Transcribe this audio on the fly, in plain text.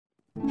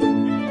You're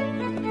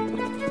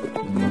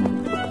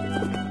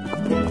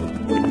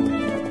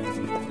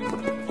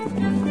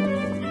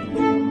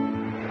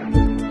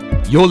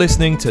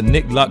listening to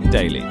Nick Luck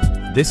Daily.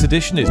 This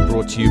edition is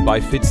brought to you by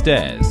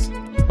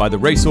FitzDares, by the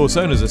Racehorse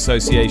Owners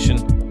Association,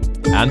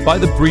 and by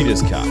the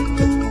Breeders' Cup.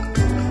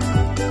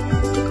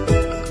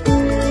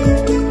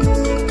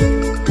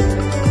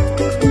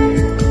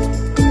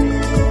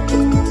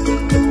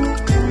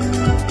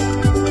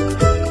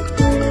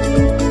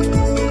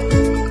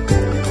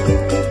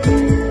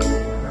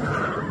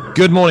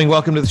 Good morning,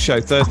 welcome to the show.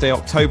 Thursday,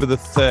 October the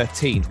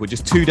 13th. We're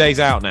just 2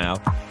 days out now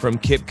from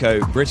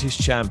KIPCO British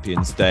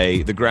Champions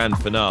Day, the grand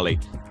finale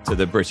to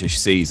the British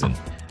season.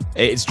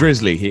 It's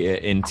drizzly here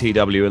in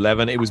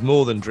TW11. It was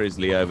more than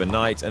drizzly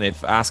overnight, and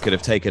if Ascot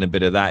have taken a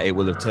bit of that, it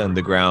will have turned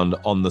the ground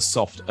on the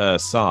softer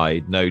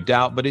side, no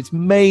doubt. But it's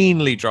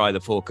mainly dry,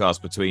 the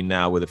forecast between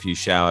now, with a few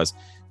showers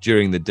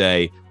during the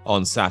day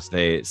on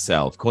Saturday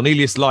itself.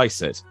 Cornelius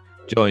Lycett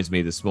joins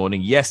me this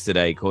morning.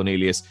 Yesterday,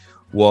 Cornelius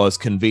was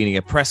convening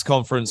a press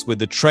conference with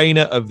the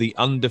trainer of the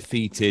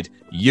undefeated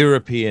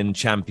European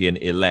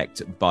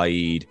champion-elect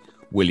Baaeed,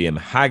 William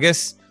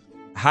Haggas.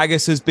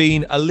 Haggas has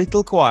been a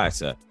little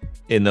quieter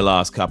in the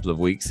last couple of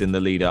weeks in the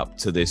lead up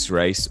to this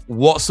race.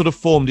 What sort of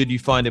form did you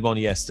find him on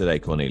yesterday,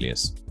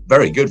 Cornelius?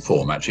 Very good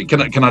form, actually.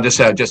 Can I just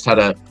say, I just had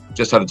a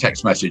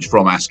text message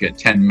from Ascot.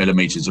 10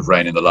 millimetres of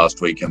rain in the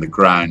last week, and the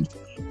ground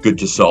good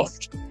to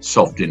soft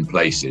in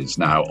places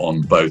now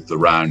on both the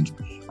round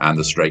and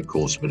the straight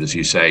course. But as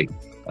you say,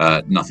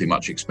 nothing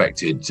much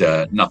expected,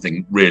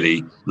 nothing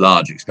really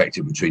large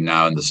expected between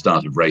now and the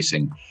start of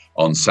racing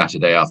on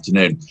Saturday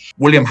afternoon.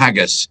 William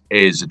Haggas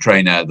is a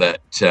trainer that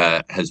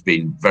has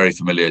been very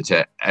familiar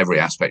to every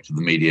aspect of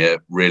the media,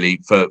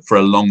 really, for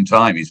a long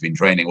time. He's been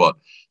training,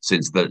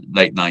 since the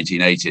late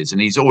 1980s,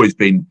 and he's always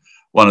been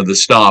one of the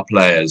star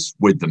players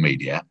with the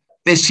media.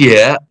 This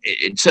year,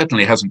 it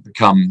certainly hasn't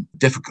become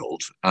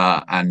difficult,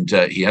 and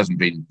he hasn't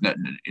been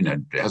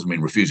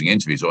refusing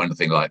interviews or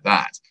anything like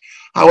that.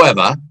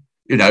 However,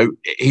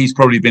 he's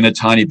probably been a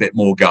tiny bit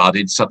more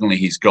guarded. Suddenly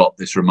he's got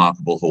this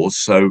remarkable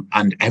horse.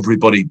 And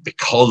everybody,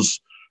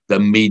 because the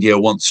media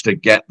wants to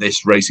get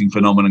this racing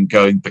phenomenon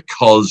going,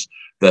 because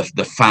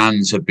the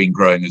fans have been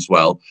growing as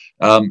well,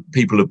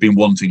 people have been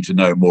wanting to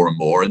know more and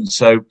more. And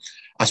so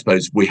I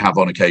suppose we have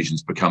on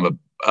occasions become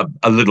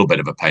a little bit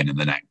of a pain in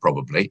the neck,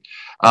 probably.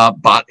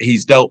 But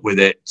he's dealt with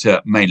it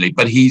mainly.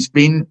 But he's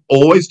been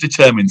always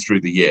determined through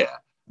the year,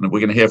 and we're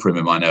going to hear from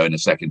him, I know, in a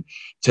second,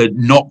 to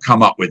not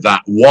come up with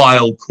that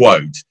wild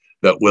quote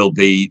that will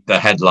be the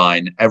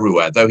headline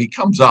everywhere, though he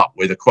comes up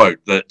with a quote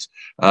that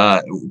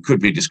could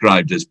be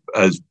described as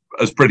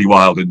pretty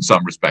wild in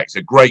some respects.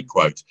 A great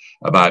quote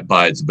about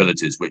Baaeed's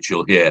abilities, which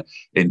you'll hear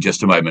in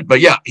just a moment.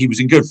 But yeah, he was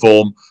in good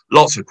form,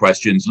 lots of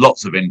questions,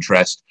 lots of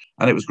interest,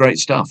 and it was great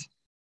stuff.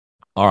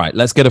 All right,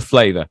 let's get a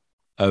flavour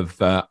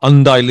of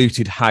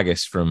undiluted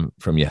Haggas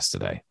from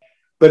yesterday.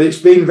 But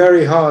it's been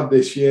very hard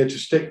this year to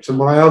stick to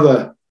my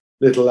other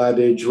little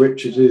adage,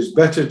 which it is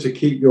better to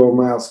keep your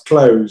mouth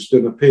closed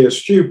and appear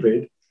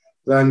stupid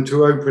than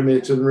to open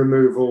it and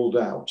remove all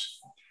doubt.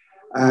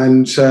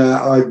 And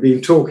I've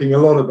been talking a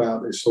lot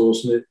about this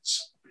horse, and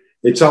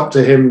it's up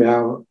to him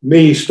now.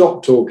 Me,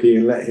 stop talking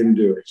and let him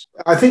do it.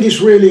 I think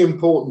it's really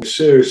important,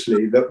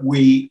 seriously, that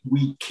we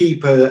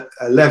keep a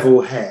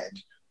level head,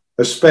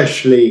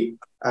 especially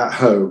at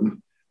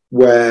home,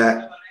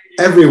 where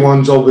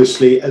everyone's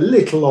obviously a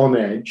little on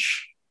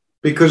edge,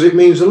 because it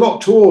means a lot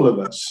to all of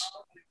us.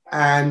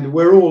 And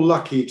we're all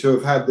lucky to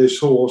have had this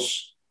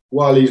horse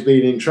while he's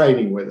been in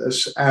training with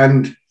us.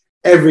 And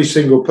every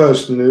single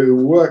person who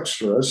works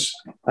for us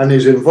and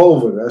is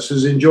involved with us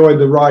has enjoyed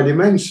the ride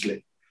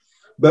immensely.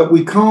 But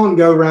we can't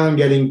go around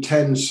getting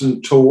tense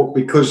and taut,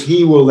 because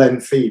he will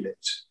then feel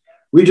it.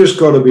 We just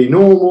got to be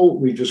normal.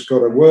 We just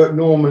got to work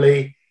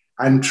normally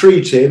and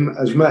treat him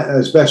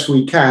as best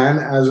we can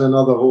as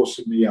another horse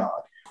in the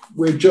yard.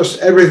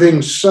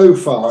 Everything so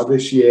far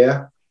this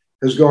year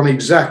has gone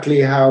exactly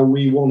how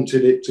we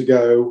wanted it to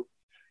go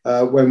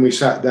when we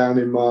sat down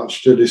in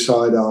March to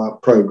decide our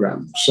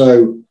programme.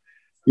 So,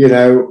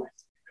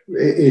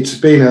 it's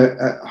been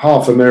a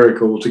half a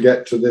miracle to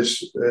get to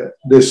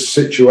this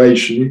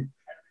situation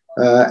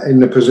in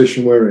the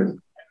position we're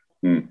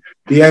in.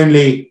 The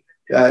only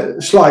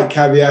slight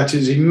caveat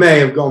is he may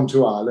have gone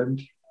to Ireland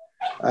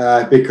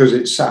because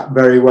it sat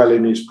very well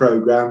in his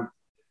programme.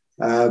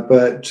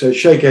 But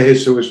Shaker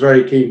Hissa was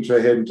very keen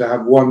for him to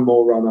have one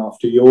more run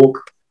after York,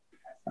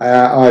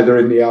 either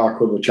in the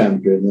Arc or the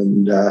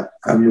Champion,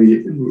 and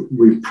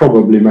we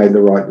probably made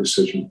the right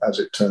decision, as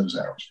it turns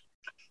out.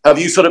 Have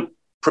you sort of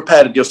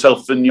prepared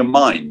yourself in your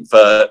mind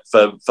for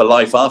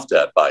life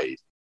after Baaeed?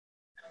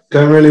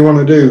 Don't really want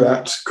to do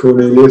that,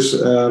 Cornelius.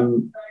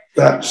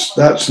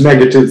 That's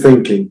negative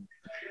thinking.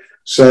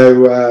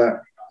 So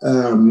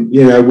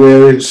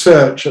we're in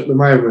search at the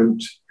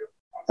moment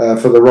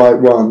for the right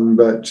one,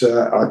 but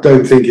I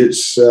don't think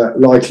it's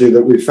likely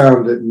that we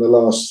found it in the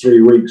last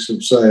 3 weeks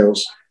of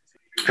sales.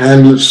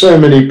 And so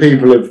many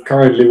people have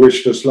kindly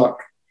wished us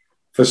luck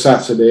for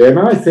Saturday. And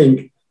I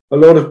think a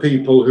lot of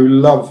people who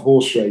love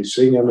horse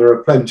racing, and there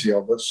are plenty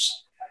of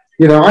us,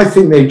 I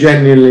think they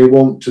genuinely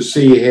want to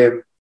see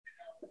him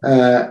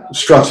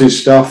strut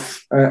his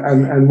stuff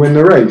and win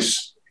the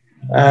race.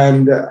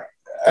 And,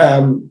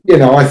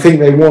 I think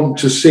they want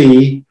to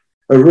see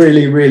a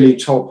really, really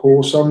top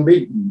horse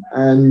unbeaten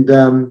and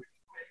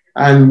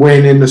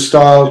win in the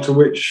style to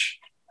which,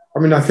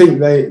 I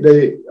think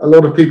a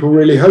lot of people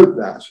really hope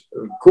that.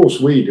 Of course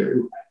we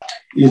do.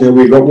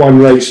 We've got one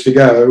race to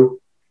go.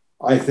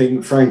 I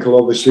think Frankel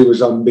obviously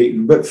was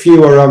unbeaten, but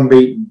few are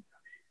unbeaten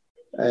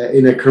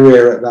in a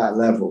career at that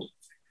level.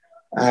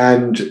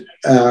 And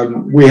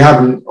we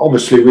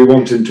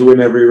want him to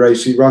win every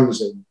race he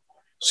runs in.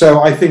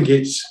 So I think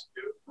it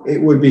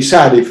would be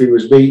sad if he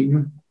was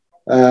beaten,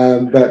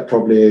 but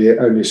probably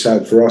only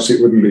sad for us.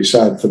 It wouldn't be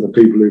sad for the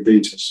people who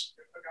beat us.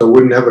 I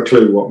wouldn't have a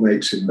clue what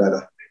makes him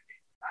better.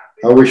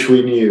 I wish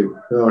we knew.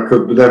 I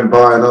could then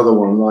buy another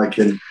one like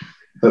him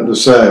at the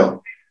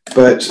sale.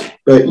 But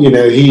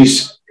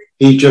he's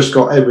just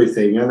got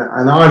everything.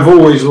 And I've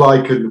always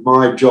likened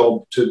my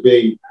job to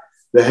being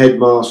the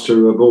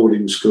headmaster of a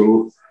boarding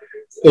school,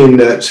 in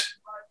that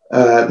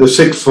the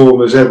sixth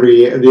formers at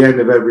the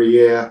end of every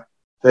year,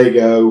 they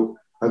go,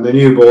 and the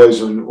new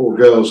boys or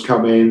girls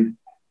come in,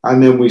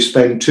 and then we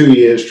spend 2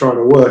 years trying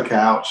to work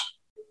out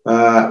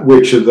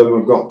which of them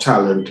have got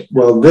talent.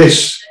 Well,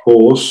 this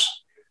horse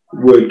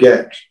would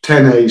get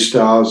 10 A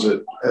stars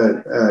at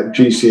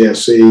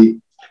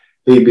GCSE.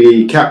 He'd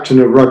be captain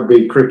of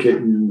rugby, cricket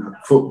and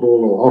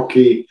football or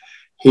hockey.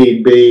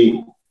 He'd breeze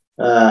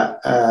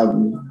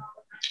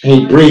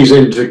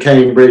into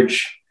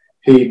Cambridge.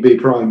 He'd be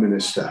Prime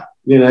Minister.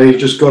 He's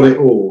just got it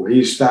all.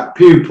 He's that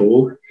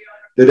pupil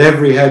that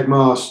every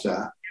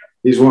headmaster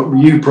is. What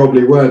you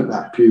probably weren't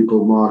that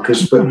pupil,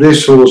 Marcus, but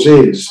this horse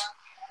is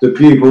the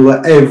pupil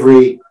that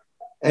every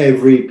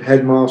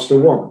headmaster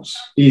wants.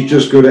 He's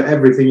just good at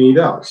everything he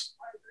does.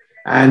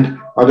 And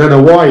I don't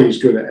know why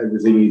he's good at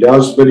everything he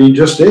does, but he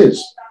just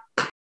is.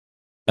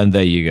 And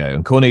there you go.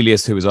 And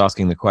Cornelius, who was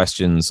asking the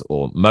questions,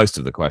 or most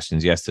of the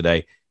questions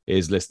yesterday,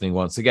 is listening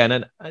once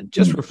again. And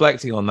just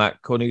reflecting on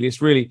that,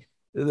 Cornelius, really,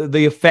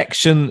 the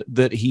affection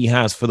that he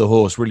has for the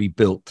horse really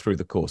built through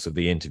the course of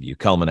the interview,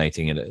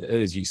 culminating in,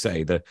 as you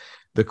say, the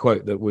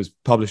quote that was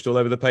published all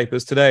over the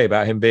papers today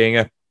about him being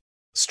a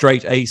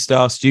straight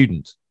A-star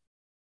student.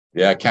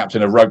 Yeah,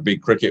 captain of rugby,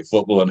 cricket,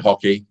 football and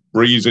hockey,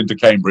 breeze into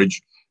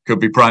Cambridge, could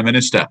be Prime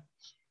Minister.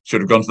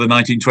 Should have gone to the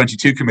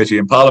 1922 committee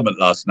in Parliament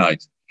last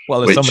night.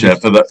 Well,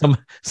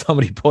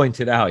 somebody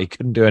pointed out he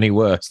couldn't do any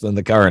worse than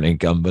the current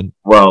incumbent.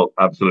 Well,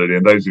 absolutely.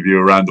 And those of you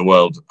around the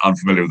world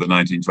unfamiliar with the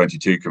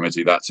 1922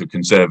 committee, that's a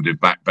Conservative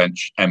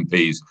backbench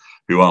MPs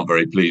who aren't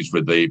very pleased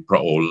with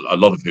or a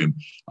lot of whom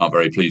aren't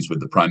very pleased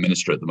with the Prime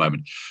Minister at the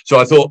moment. So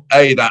I thought,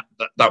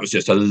 that was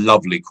just a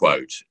lovely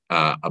quote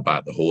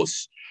about the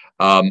horse.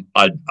 I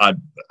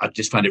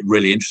just found it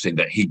really interesting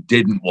that he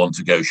didn't want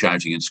to go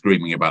shouting and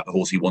screaming about the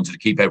horse. He wanted to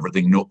keep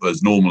everything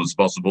as normal as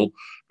possible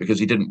because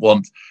he didn't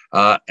want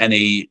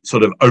any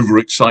sort of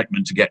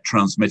overexcitement to get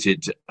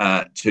transmitted to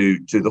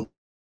the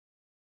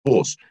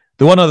horse.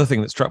 The one other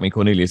thing that struck me,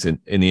 Cornelius, in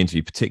the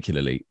interview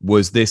particularly,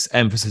 was this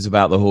emphasis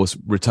about the horse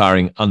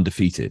retiring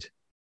undefeated.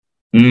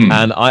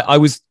 And I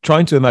was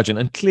trying to imagine,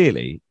 and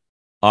clearly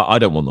I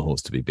don't want the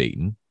horse to be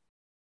beaten,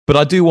 but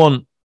I do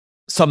want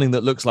something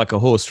that looks like a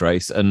horse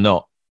race and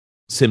not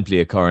simply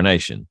a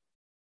coronation.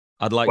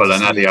 And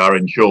Adayar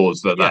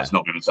ensures that's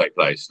not going to take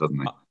place, doesn't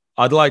he?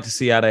 I'd like to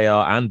see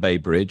Adayar and Bay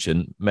Bridge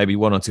and maybe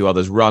one or two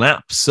others run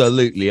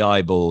absolutely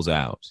eyeballs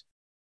out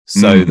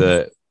so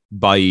that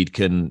Baid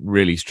can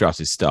really strut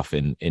his stuff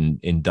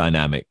in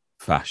dynamic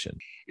fashion.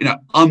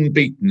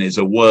 Unbeaten is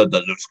a word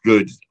that looks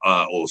good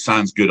or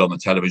sounds good on the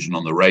television,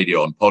 on the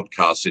radio, on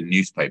podcasts, in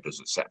newspapers,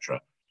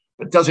 etc.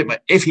 But does it?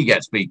 If he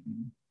gets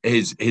beaten,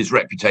 his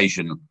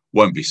reputation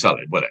won't be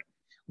sullied, will it?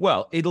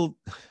 Well,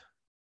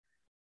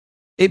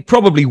 it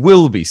probably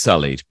will be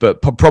sullied,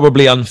 but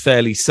probably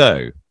unfairly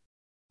so,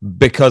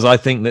 because I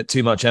think that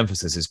too much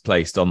emphasis is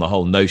placed on the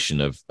whole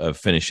notion of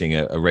finishing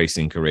a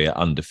racing career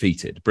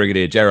undefeated.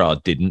 Brigadier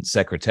Gerard didn't,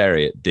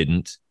 Secretariat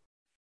didn't.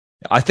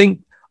 I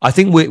think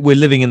we're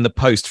living in the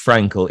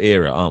post-Frankel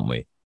era, aren't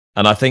we?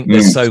 And I think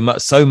there's so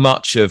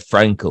much of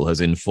Frankel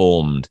has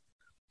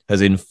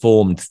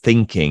informed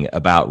thinking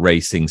about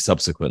racing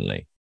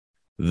subsequently.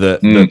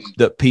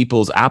 That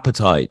people's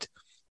appetite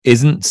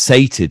isn't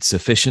sated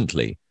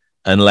sufficiently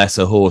unless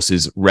a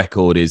horse's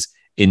record is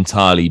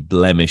entirely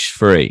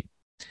blemish-free.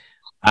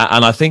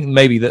 And I think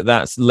maybe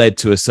that's led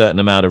to a certain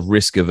amount of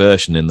risk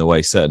aversion in the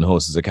way certain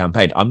horses are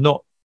campaigned. I'm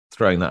not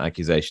throwing that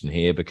accusation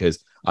here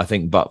because I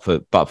think but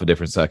for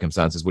different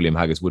circumstances, William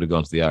Haggas would have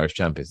gone to the Irish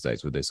Champion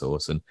Stakes with this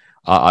horse, and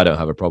I don't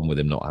have a problem with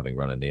him not having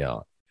run in the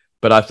yard.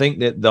 But I think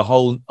that the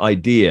whole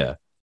idea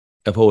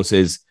of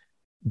horses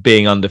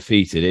being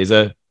undefeated is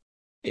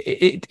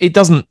it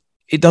doesn't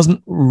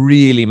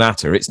really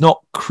matter. It's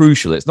not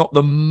crucial. It's not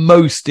the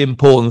most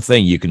important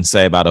thing you can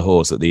say about a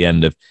horse at the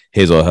end of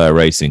his or her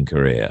racing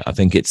career. I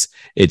think it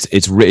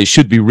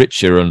should be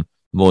richer and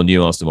more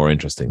nuanced and more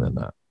interesting than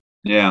that.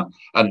 Yeah,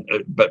 and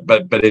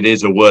but it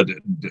is a word,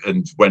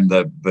 and when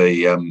the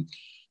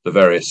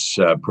various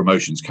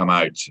promotions come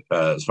out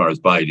as far as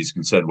Bide is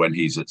concerned, when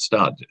he's at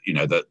stud,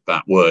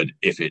 that word,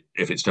 if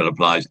it still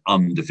applies,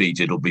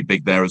 undefeated, will be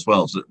big there as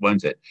well,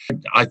 won't it?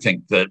 I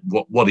think that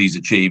what he's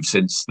achieved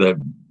since the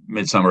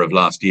midsummer of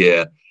last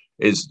year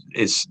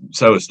is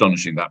so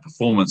astonishing. That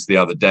performance the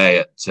other day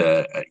at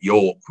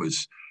York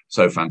was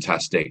so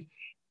fantastic.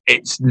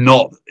 It's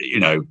not,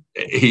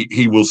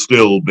 he will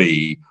still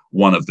be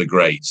one of the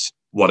greats,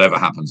 whatever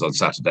happens on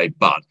Saturday,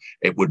 but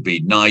it would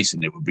be nice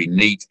and it would be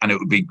neat and it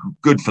would be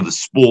good for the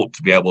sport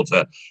to be able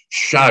to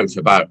shout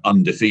about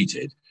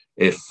undefeated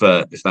if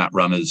that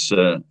run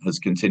has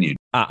continued.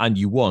 And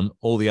you want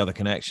all the other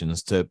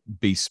connections to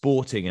be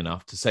sporting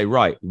enough to say,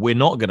 right, we're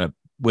not gonna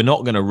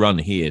run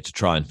here to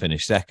try and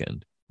finish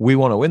second. We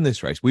want to win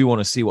this race. We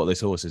want to see what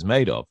this horse is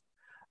made of.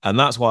 And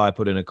that's why I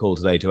put in a call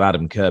today to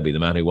Adam Kirby, the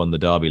man who won the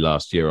Derby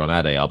last year on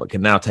Adayar, but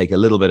can now take a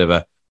little bit of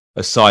a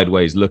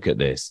sideways look at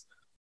this.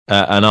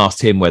 And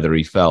asked him whether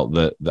he felt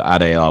that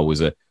Adayar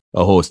was a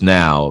horse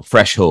now, a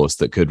fresh horse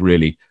that could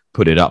really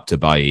put it up to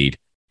Bide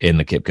in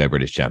the Kipco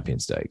British Champion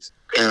Stakes.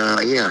 Yeah,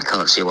 I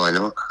can't see why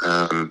not.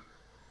 I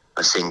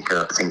think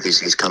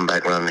his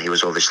comeback run, he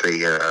was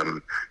obviously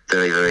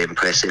very, very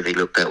impressive. He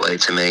looked that way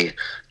to me,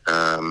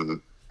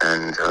 and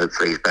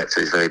hopefully he's back to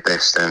his very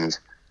best. And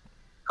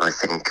I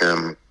think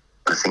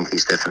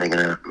he's definitely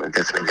gonna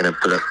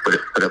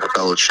put up a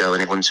bold show,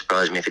 and it wouldn't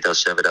surprise me if he does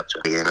serve it up to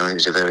him. He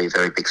was a very,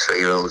 very big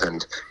 3-year-old,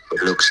 and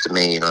it looks to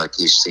me like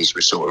he's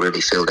sort of really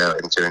filled out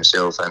into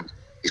himself, and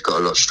he's got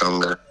a lot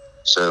stronger.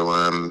 So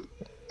I'm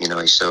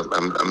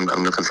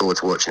looking forward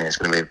to watching it. It's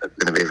going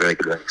to be a very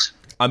good race.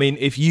 I mean,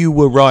 if you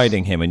were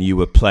riding him and you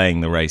were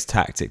playing the race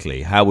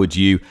tactically, how would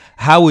you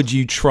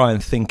try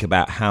and think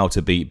about how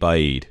to beat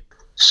Bide?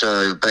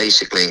 So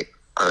basically,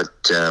 I'd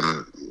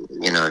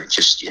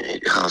just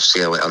half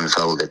see how it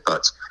unfolded,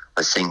 but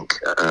I think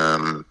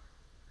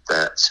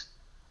that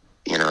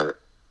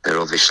they're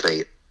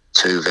obviously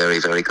two very,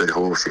 very good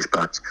horses,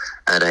 but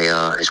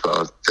Adayar has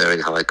got a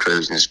very high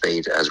cruising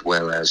speed as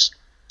well as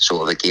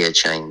sort of a gear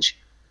change.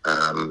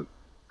 But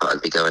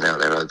I'd be going out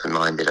there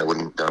open-minded. I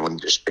wouldn't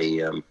just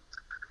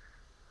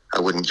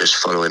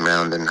follow him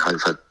round and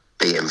hope I'd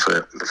beat him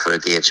for a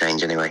gear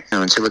change anyway.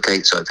 Until the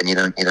gates open, you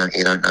don't know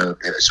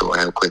sort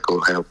of how quick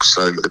or how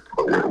slow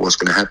what's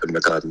going to happen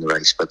regarding the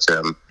race. But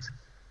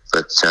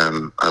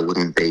I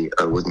wouldn't be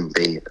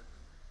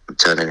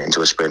turning it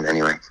into a sprint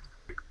anyway.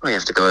 Well, you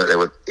have to go out there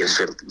with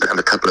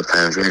a couple of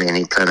plans really,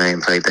 and plan A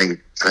and plan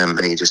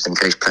B, just in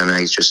case plan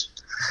A's just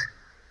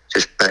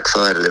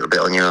backfired a little bit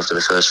on you after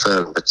the first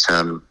furlong.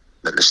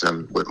 But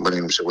listen,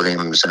 Williams, he's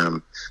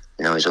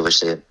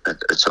obviously a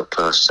top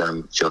class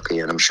jockey,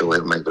 and I'm sure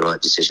he'll make the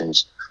right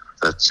decisions.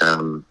 But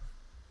I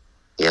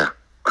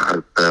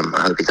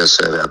hope he does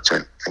serve it up to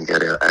him. I think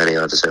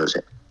Adayar deserves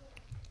it.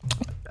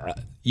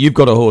 You've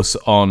got a horse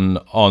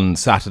on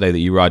Saturday that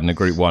you ride in a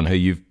Group 1 who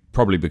you've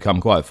probably become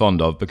quite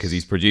fond of because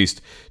he's produced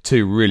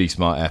two really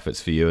smart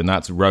efforts for you, and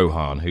that's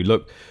Rohan, who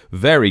looked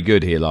very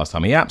good here last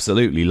time. He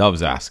absolutely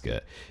loves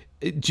Ascot.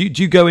 Do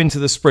you go into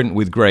the sprint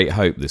with great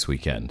hope this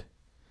weekend?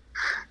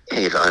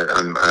 Yeah,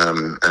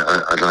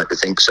 I'd like to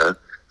think so.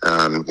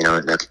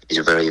 He's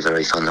a very,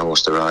 very fun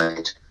horse to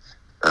ride.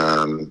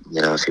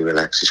 If he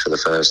relaxes for the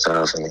first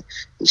half and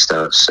he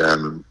starts,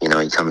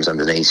 he comes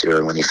underneath you,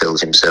 and when he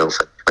feels himself,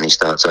 when he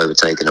starts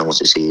overtaking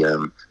horses, he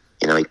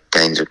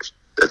gains a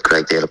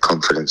great deal of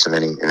confidence, and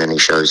then he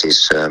shows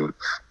his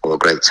what a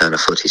great turn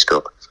of foot he's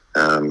got.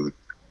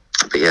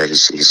 But yeah,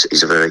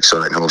 he's a very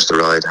exciting horse to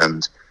ride,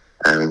 and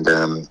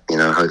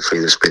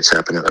hopefully the splits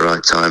happen at the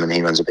right time and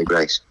he runs a big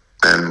race.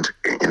 And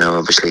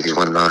obviously he's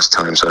won last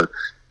time, so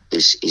he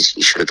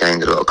should have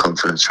gained a lot of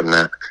confidence from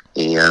that.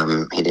 He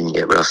didn't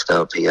get roughed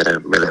up. He had a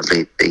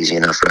relatively easy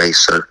enough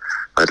race, so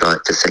I'd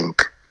like to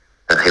think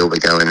that he'll be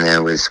going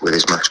there with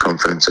as much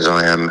confidence as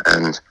I am,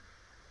 and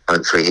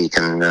hopefully he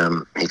can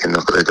knock at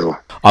the door.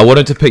 I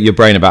wanted to pick your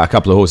brain about a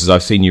couple of horses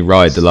I've seen you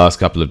ride the last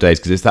couple of days,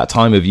 because it's that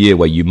time of year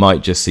where you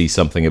might just see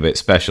something a bit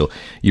special.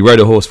 You rode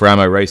a horse for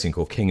Ammo Racing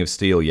called King of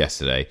Steel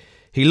yesterday.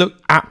 He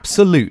looked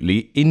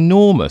absolutely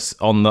enormous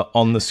on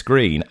the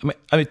screen. I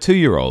mean,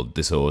 2-year-old,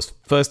 this horse,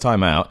 first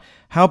time out.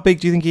 How big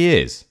do you think he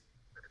is?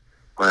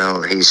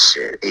 Well, he's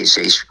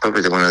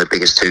probably one of the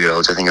biggest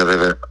 2-year-olds I think I've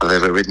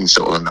ever ridden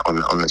sort of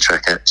on the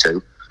track at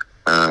too.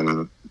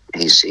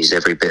 He's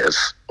every bit of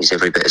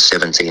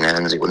 17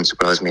 hands. It wouldn't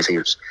surprise me if he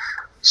was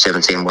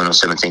 17-1 or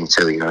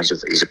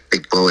 17-2. He's a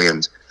big boy,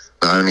 and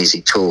not only is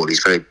he tall,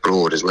 he's very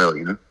broad as well.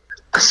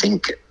 I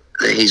think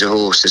that he's a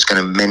horse that's going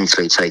to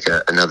mentally take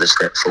another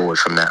step forward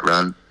from that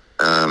run.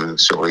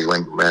 He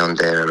went round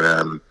there,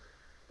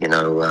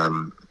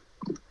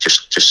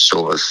 just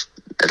sort of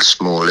a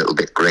small little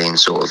bit green,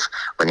 sort of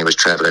when he was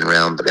travelling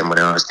around. But then when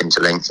I asked him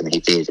to lengthen, he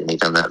did, and he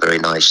done that very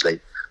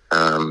nicely.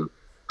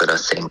 But I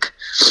think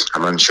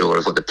I'm unsure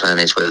of what the plan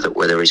is,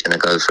 whether he's going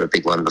to go for a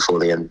big one before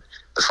the end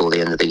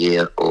of the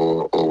year,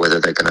 or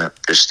whether they're going to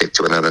just stick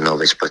to another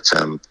novice. But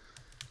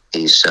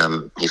he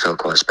felt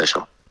quite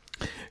special.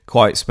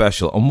 quite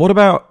special. And what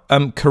about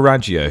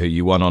Coraggio, who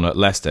you won on at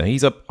Leicester?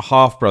 He's a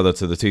half-brother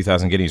to the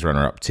 2000 Guineas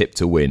runner-up, Tip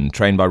to Win,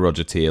 trained by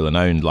Roger Teal and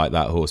owned like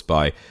that horse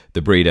by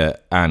the breeder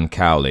Anne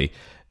Cowley.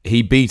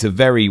 He beat a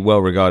very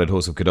well-regarded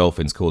horse of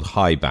Godolphin's called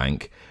High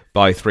Bank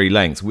by 3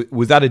 lengths.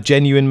 Was that a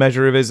genuine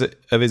measure of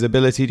his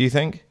ability, do you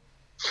think?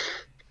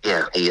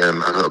 Yeah, I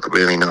got a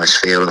really nice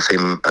feel of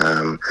him.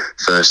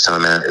 First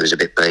time out, it was a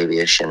bit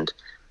babyish, and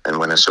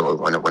when I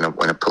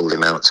pulled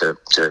him out to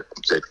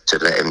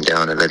let him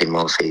down and let him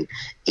off,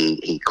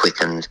 he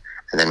quickened,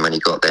 and then when he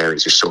got there, he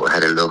just sort of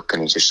had a look,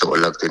 and he just sort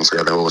of lugged into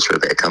the other horse for a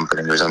bit of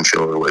company. He was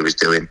unsure of what he was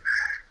doing,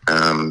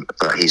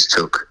 but he's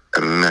took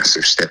a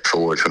massive step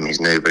forward from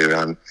his Newbury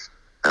run,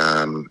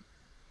 and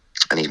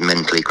he's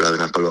mentally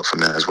grown up a lot from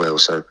that as well.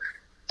 So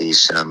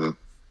he's, I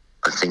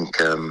think,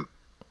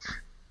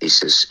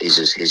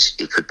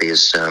 he could be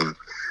as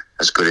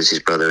good as his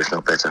brother, if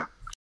not better.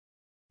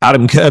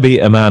 Adam Kirby,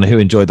 a man who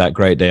enjoyed that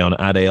great day on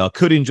Adayar,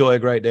 could enjoy a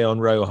great day on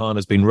Rohan,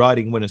 has been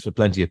riding winners for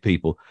plenty of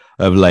people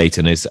of late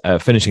and is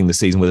finishing the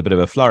season with a bit of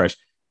a flourish.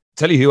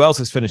 Tell you who else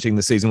is finishing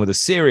the season with a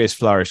serious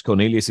flourish,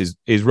 Cornelius,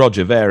 is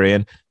Roger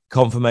Varian.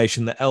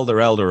 Confirmation that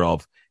Elder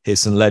of his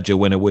St. Ledger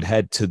winner would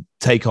head to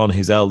take on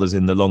his elders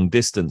in the long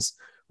distance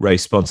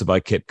race sponsored by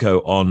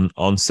Kipco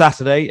on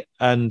Saturday.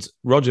 And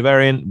Roger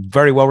Varian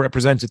very well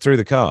represented through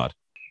the card.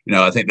 You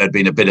know, I think there'd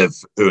been a bit of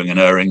oohing and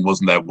erring,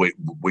 wasn't there? We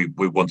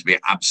want to be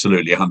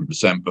absolutely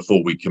 100%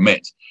 before we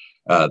commit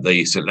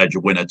the St. Ledger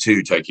winner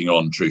to taking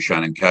on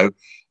Trushan and Co.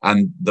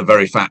 And the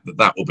very fact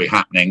that will be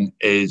happening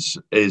is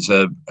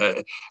a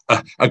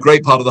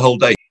great part of the whole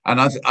day.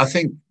 And I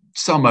think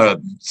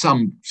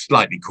some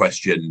slightly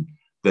question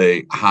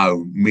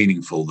how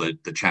meaningful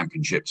the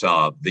championships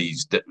are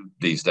these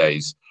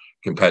days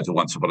compared to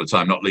once upon a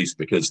time, not least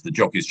because the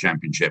Jockeys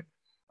Championship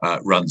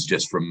runs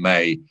just from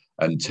May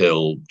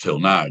until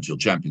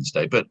Champions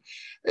Day. But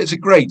it's a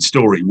great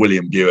story,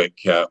 William Buick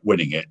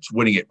winning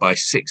it by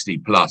 60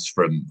 plus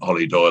from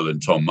Holly Doyle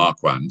and Tom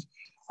Marquand.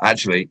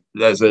 Actually,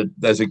 there's a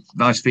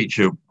nice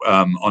feature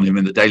on him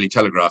in the Daily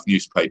Telegraph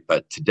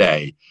newspaper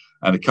today,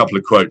 and a couple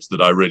of quotes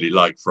that I really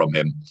like from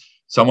him.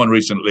 Someone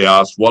recently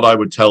asked what I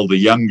would tell the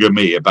younger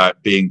me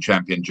about being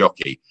champion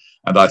jockey,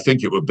 and I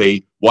think it would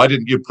be, why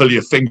didn't you pull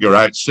your finger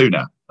out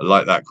sooner? I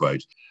like that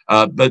quote.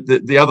 But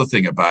the other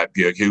thing about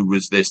Buick, who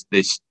was this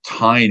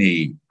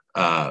tiny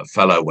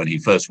fellow when he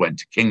first went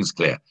to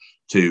Kingsclear,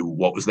 to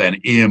what was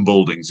then Ian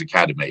Balding's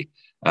academy,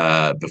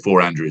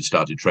 before Andrew had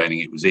started training.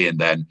 It was Ian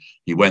then.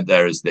 He went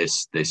there as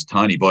this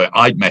tiny boy.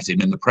 I'd met him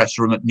in the press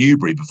room at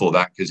Newbury before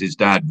that, because his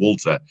dad,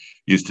 Walter,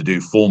 used to do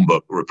form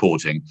book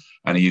reporting,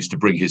 and he used to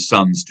bring his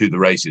sons to the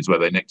races where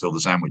they nicked all the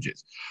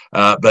sandwiches.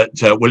 But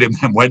William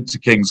then went to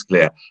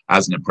Kingsclear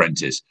as an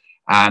apprentice.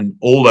 And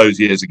all those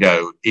years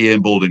ago,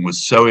 Ian Balding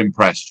was so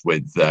impressed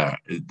with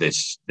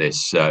this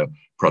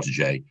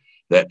protege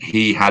that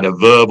he had a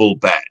verbal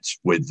bet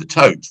with the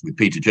Tote, with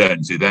Peter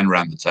Jones, who then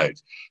ran the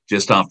Tote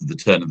just after the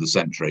turn of the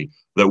century,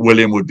 that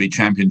William would be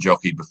champion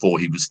jockey before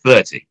he was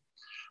 30.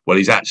 Well,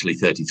 he's actually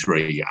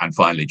 33 and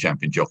finally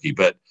champion jockey.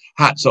 But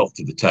hats off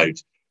to the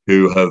Tote,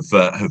 who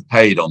have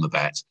paid on the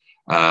bet.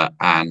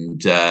 And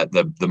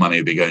the money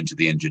will be going to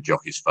the Injured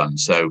Jockeys Fund.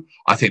 So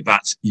I think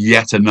that's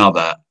yet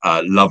another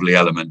lovely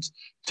element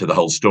to the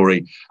whole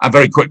story. And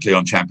very quickly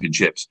on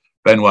championships,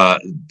 Benoit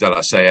de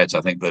la Sayette,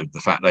 I think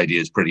the fat lady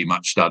has pretty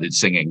much started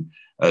singing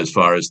as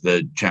far as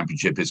the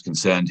championship is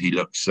concerned. He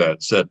looks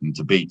certain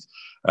to beat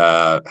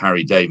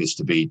Harry Davis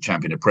to be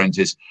champion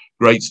apprentice.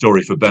 Great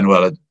story for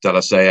Benoit de la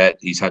Sayette.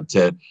 He's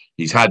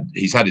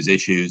had his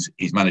issues.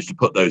 He's managed to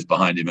put those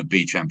behind him and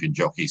be champion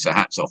jockey. So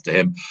hats off to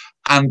him.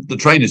 And the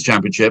Trainers'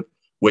 Championship,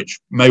 which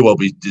may well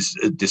be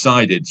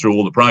decided through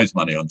all the prize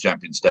money on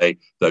Champions Day,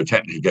 though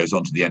technically goes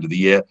on to the end of the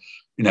year.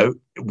 You know,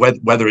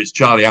 whether it's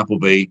Charlie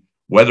Appleby,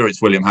 whether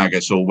it's William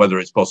Haggis, or whether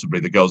it's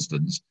possibly the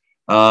Gosdens,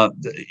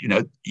 you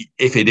know,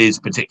 if it is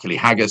particularly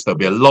Haggis, there'll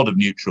be a lot of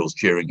neutrals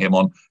cheering him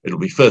on. It'll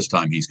be first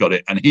time he's got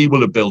it, and he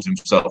will have built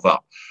himself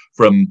up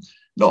from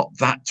not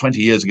that 20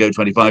 years ago,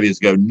 25 years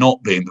ago,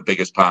 not being the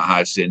biggest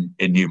powerhouse in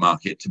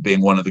Newmarket to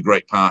being one of the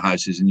great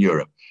powerhouses in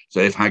Europe. So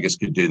if Haggis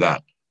could do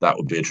that, that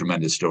would be a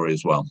tremendous story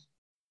as well.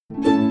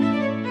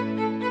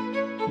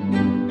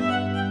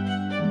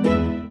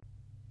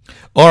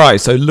 All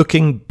right, so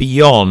looking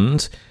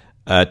beyond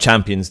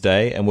Champions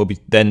Day, and we'll be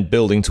then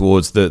building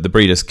towards the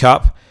Breeders'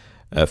 Cup.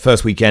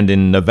 First weekend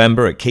in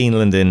November at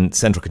Keeneland in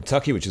central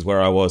Kentucky, which is where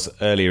I was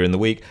earlier in the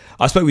week.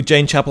 I spoke with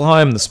Jane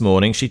Chappell-Hyam this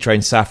morning. She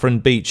trained Saffron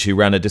Beach, who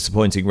ran a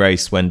disappointing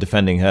race when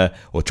defending her,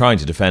 or trying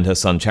to defend her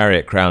Sun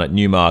Chariot crown at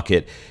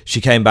Newmarket. She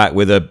came back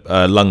with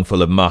a lung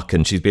full of muck,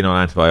 and she's been on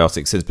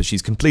antibiotics since, but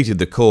she's completed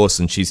the course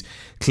and she's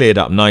cleared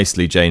up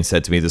nicely, Jane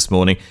said to me this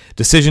morning.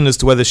 Decision as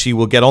to whether she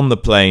will get on the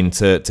plane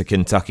to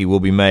Kentucky will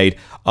be made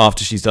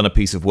after she's done a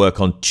piece of work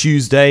on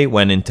Tuesday,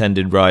 when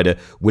intended rider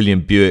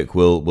William Buick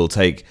will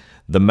take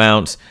the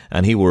mount,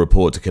 and he will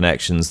report to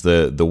connections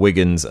the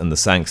Wiggins and the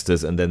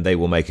Sangsters, and then they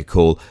will make a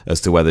call as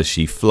to whether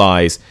she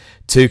flies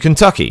to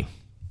Kentucky.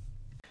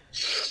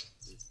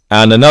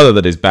 And another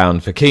that is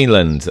bound for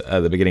Keeneland at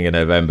the beginning of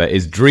November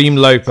is Dream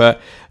Loper,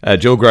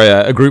 Jill Gray,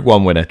 a Group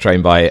 1 winner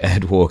trained by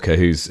Ed Walker,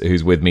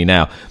 who's with me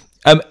now.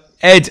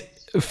 Ed,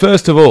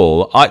 first of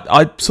all,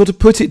 I sort of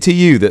put it to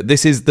you that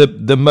this is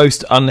the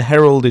most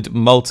unheralded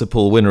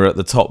multiple winner at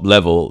the top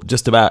level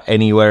just about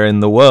anywhere in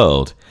the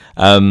world.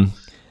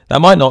 That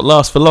might not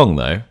last for long,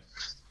 though.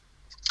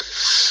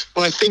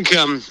 Well, I think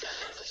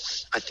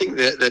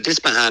the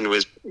Dispahan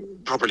was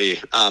probably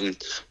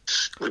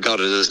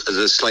regarded as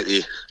a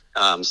slightly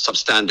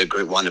substandard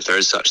Group 1, if there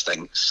is such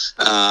thing.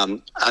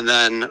 And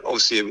then,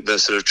 obviously, the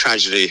sort of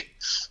tragedy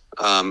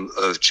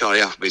of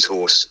Charlie Appleby's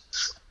horse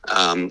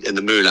in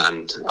the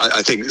Moulin,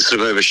 I think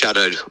sort of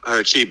overshadowed her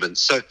achievements.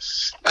 So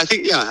I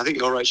think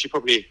you're right. She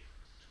probably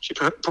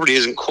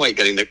isn't quite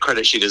getting the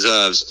credit she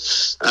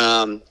deserves.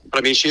 But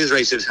I mean, she is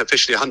rated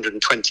officially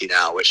 120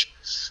 now, which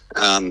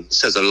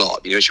says a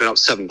lot. You know, she went up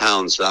 7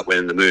 pounds for that win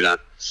in the Moulin.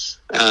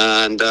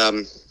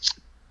 And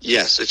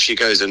yes, if she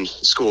goes and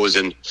scores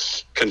in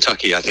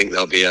Kentucky, I think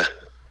there'll be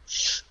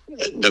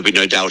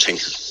no doubting.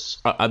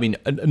 I mean,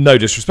 no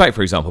disrespect,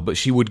 for example, but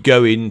she would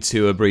go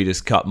into a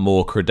Breeders' Cup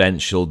more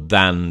credentialed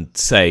than,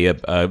 say,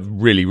 a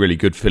really, really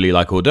good filly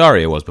like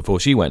Audaria was before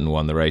she went and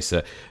won the race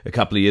a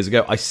couple of years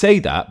ago. I say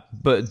that,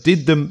 but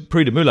did the win in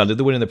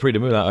the Prix de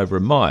Moulin over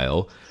a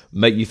mile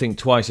make you think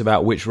twice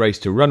about which race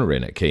to run her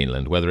in at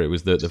Keeneland, whether it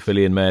was the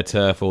filly and mare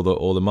turf or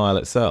the mile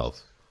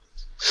itself?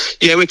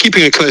 Yeah, we're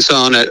keeping a close eye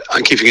on it.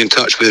 I'm keeping in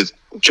touch with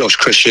Josh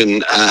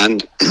Christian,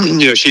 and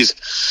she's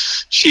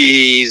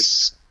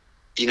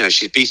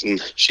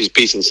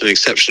beaten some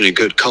exceptionally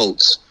good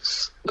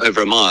colts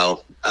over a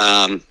mile,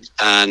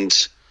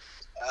 it's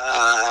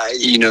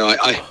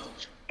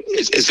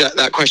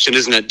that question,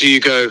 isn't it? Do you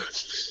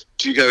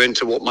go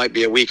into what might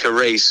be a weaker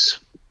race,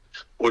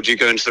 or do you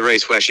go into the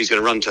race where she's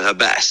going to run to her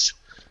best?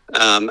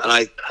 And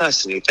I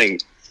personally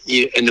think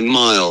in the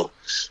mile,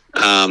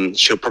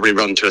 she'll probably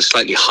run to a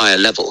slightly higher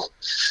level,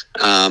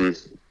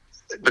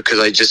 because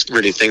I just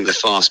really think the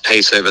fast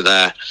pace over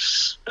there,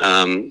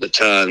 the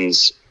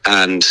turns,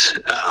 and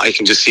I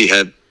can just see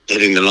her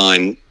hitting the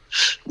line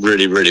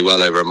really, really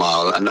well over a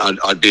mile. And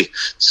I'd be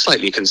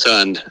slightly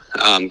concerned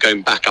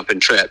going back up in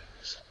trip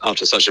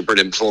after such a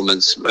brilliant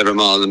performance over a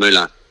mile in the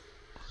Moulin.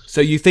 So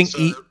you think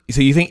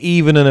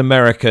even an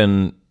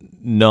American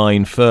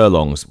 9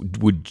 furlongs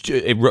would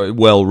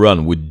well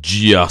run would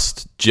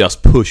just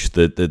push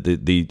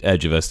the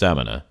edge of her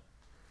stamina?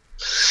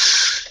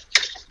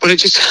 Well,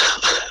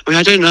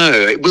 I don't know.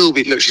 It will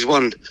be. Look, she's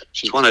won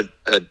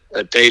a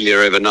Dahlia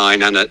over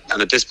 9 and a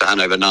Dispahan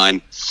over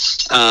 9,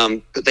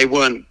 but they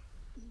weren't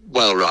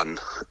well run,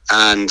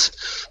 and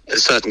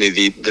certainly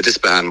the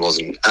Dispahan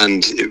wasn't.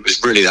 And it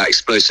was really that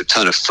explosive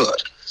turn of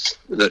foot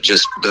that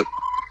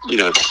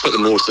put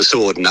them all to the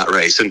sword in that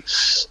race. And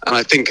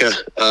I think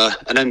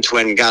an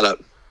end-to-end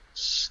gallop,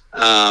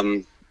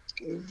 I'd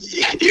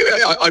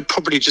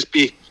probably just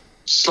be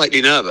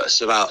slightly nervous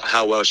about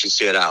how well she'd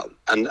see it out,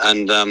 and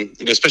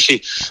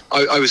especially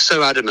I was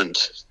so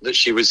adamant that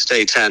she would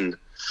stay 10,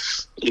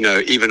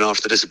 even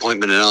after the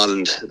disappointment in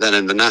Ireland, then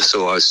in the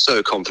Nassau. I was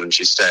so confident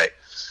she'd stay,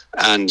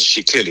 and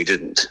she clearly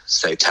didn't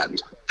stay 10.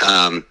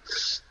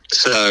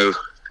 So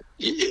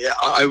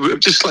I was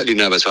just slightly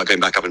nervous about going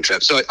back up in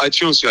trip. So I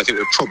think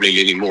we're probably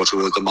leaning more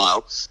towards the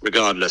mile,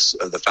 regardless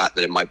of the fact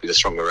that it might be the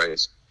stronger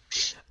race.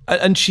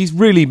 And she's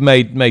really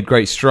made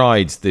great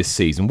strides this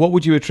season. What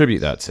would you attribute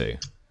that to?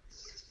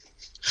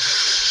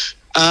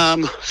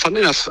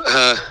 Funnily enough,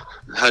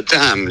 her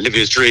dam,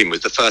 Livia's Dream,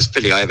 was the first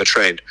filly I ever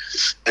trained,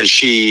 and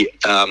she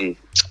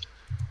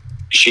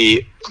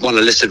won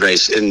a listed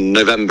race in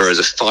November as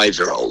a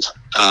 5-year-old.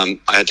 I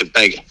had to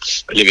beg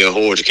Olivia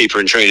Hoare to keep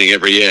her in training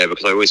every year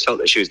because I always felt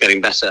that she was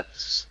getting better,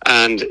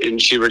 and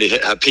she really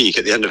hit her peak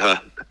at the end of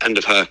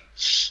her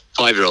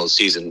 5-year-old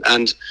season.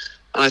 And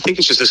I think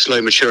it's just a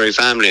slow maturing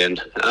family,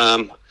 and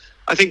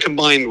I think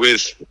combined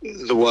with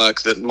the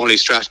work that Molly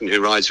Stratton,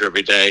 who rides her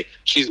every day,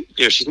 she's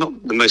not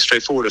the most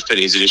straightforward of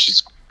fillies.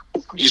 She's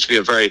used to be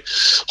a very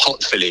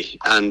hot filly,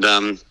 and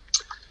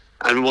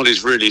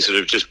Molly's really sort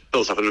of just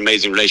built up an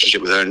amazing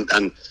relationship with her,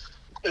 and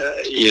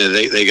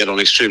they get on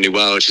extremely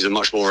well. She's a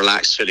much more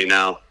relaxed filly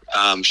now.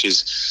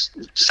 She's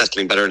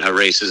settling better in her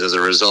races as a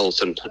result,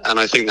 and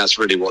I think that's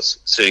really what's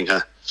seeing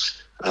her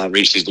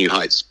reach these new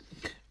heights.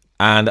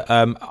 And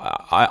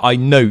I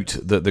note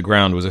that the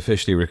ground was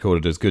officially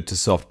recorded as good to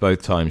soft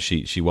both times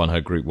she won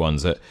her Group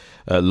 1s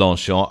at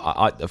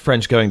Longchamp.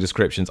 French going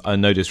descriptions,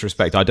 no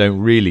disrespect, I don't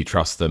really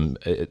trust them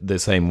the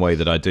same way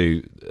that I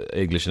do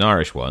English and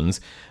Irish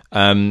ones.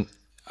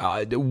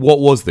 What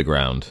was the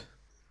ground?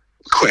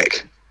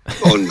 Quick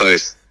on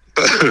both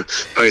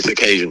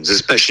occasions,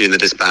 especially in the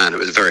Dispahan. It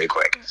was very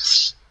quick.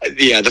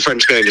 Yeah, the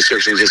French going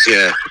descriptions this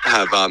year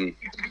have are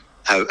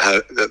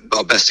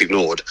best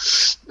ignored,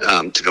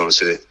 to be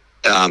honest with you.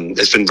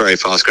 It's been very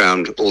fast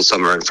ground all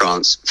summer in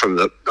France.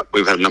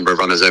 We've had a number of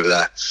runners over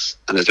there,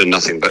 and there's been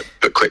nothing but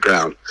quick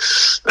ground.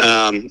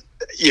 I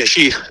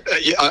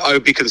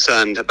would be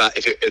concerned about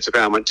if the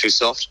ground went too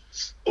soft,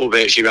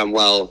 albeit she ran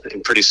well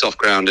in pretty soft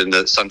ground in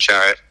the Sun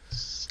Chariot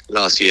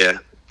last year.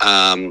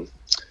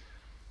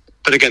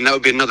 But again, that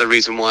would be another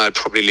reason why I'd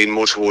probably lean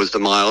more towards the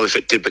mile. If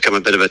it did become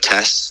a bit of a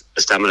test,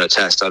 a stamina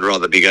test, I'd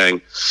rather be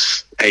going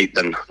 8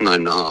 than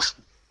 9.5.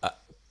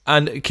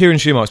 And Kieran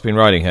Schumacher's been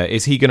riding her.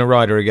 Is he going to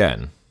ride her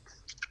again?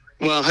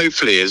 Well,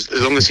 hopefully, as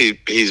long as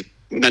he's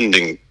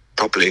mending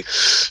properly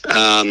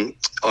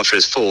after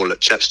his fall at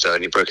Chepstow,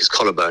 and he broke his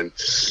collarbone.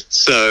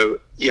 So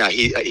yeah,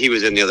 he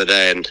was in the other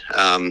day,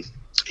 and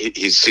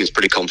he seems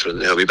pretty confident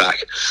that he'll be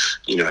back.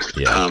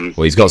 Yeah.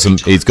 Well, he's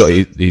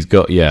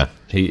got. Yeah.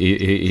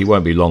 He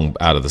won't be long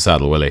out of the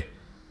saddle, will he?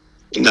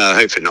 No,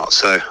 hopefully not.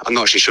 So I'm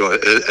not actually sure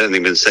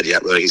anything been said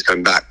yet whether he's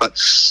coming back, but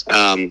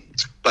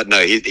no,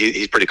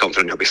 he's pretty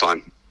confident he'll be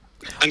fine.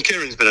 And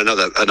Kieran's been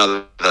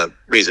another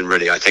reason,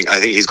 really. I think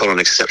he's got on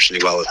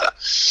exceptionally well with her.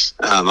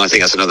 I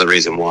think that's another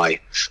reason why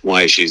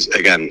she's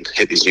again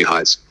hit these new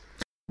heights.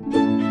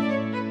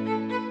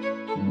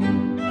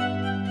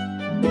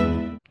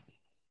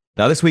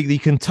 Now, this week, the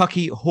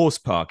Kentucky Horse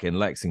Park in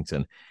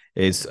Lexington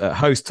is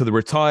host to the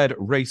Retired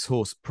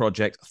Racehorse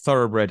Project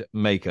Thoroughbred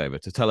Makeover.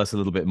 To tell us a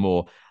little bit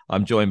more,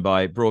 I'm joined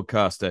by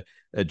broadcaster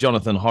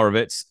Jonathan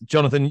Horowitz.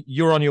 Jonathan,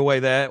 you're on your way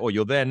there, or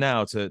you're there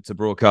now to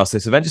broadcast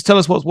this event. Just tell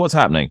us what's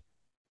happening.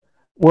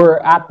 We're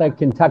at the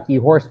Kentucky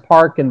Horse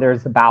Park, and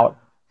there's about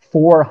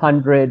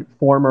 400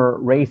 former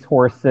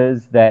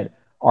racehorses that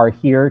are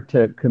here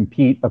to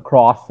compete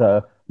across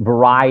a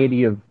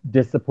variety of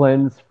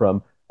disciplines,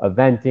 from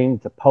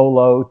eventing to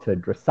polo to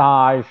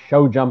dressage,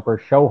 show jumper,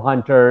 show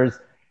hunters.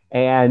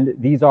 And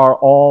these are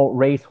all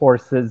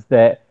racehorses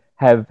that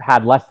have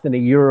had less than a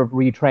year of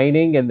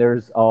retraining, and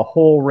there's a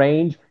whole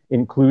range,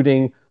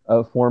 including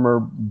a former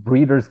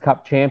Breeders'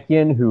 Cup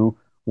champion who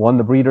won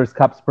the Breeders'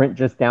 Cup Sprint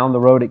just down the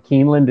road at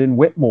Keeneland in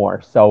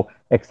Whitmore. So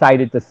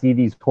excited to see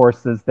these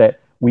horses that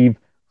we've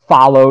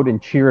followed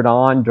and cheered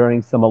on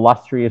during some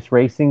illustrious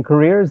racing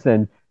careers,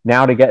 and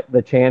now to get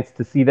the chance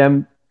to see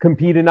them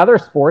compete in other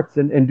sports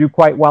and do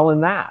quite well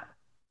in that.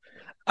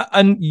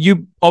 And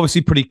you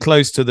obviously pretty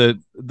close to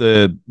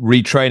the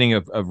retraining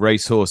of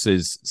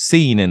racehorses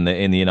scene in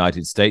the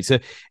United States. So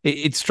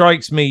it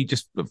strikes me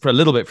just for a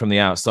little bit from the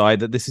outside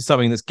that this is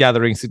something that's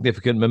gathering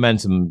significant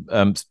momentum,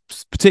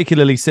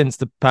 particularly since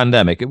the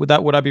pandemic.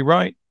 Would I be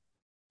right?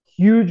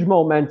 Huge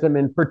momentum,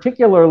 and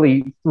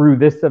particularly through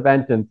this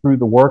event and through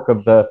the work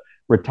of the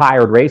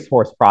Retired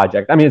Racehorse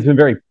Project. I mean, it's been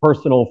very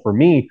personal for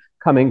me,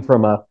 coming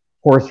from a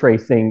horse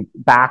racing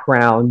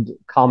background,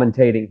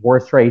 commentating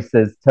horse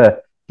races,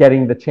 to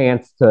getting the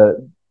chance to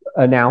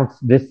announce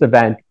this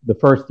event the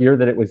first year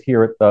that it was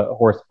here at the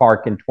Horse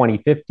Park in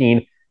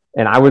 2015.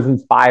 And I was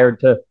inspired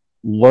to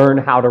learn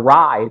how to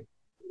ride,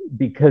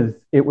 because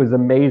it was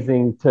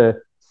amazing to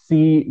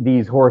see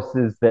these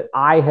horses that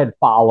I had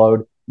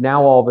followed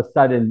now all of a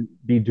sudden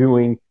be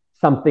doing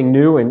something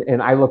new.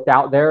 And I looked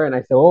out there and I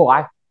said, oh,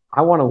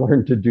 I want to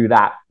learn to do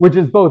that, which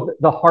is both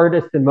the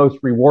hardest and most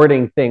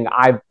rewarding thing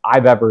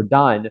I've ever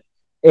done.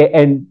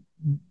 And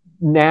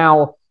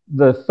now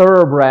the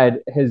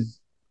thoroughbred has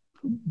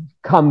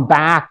come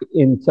back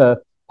into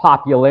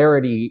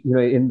popularity,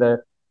 in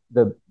the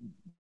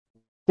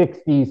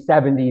 60s,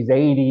 70s,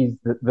 80s.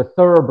 The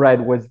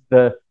thoroughbred was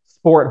the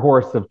sport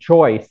horse of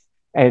choice,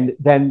 and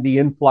then the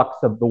influx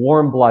of the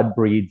warm blood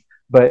breeds.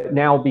 But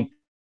now,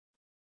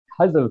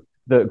 because of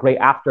the great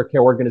aftercare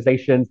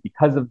organizations,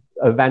 because of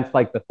events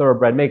like the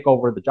Thoroughbred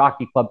Makeover, the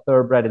Jockey Club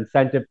Thoroughbred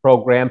Incentive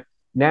Program,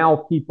 now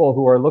people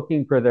who are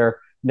looking for their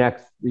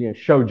next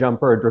show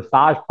jumper or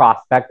dressage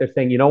prospect, they're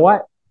saying, you know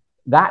what,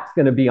 that's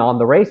going to be on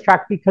the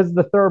racetrack, because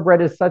the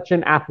thoroughbred is such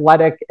an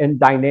athletic and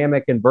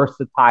dynamic and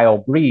versatile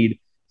breed.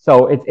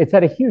 So it's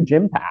had a huge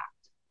impact.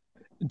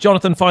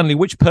 Jonathan, finally,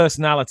 which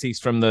personalities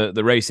from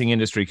the racing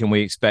industry can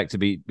we expect to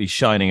be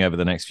shining over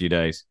the next few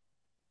days?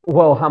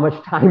 Well, how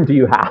much time do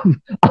you have?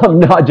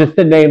 Not just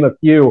to name a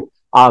few.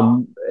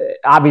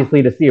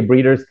 Obviously, to see a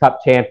Breeders' Cup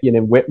champion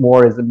in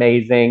Whitmore is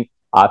amazing.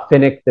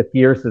 Finnick the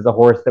Fierce is a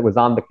horse that was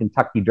on the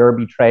Kentucky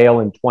Derby Trail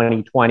in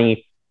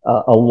 2020,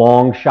 a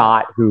long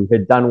shot who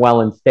had done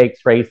well in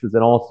stakes races,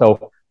 and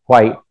also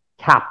quite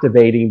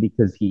captivating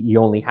because he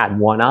only had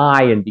one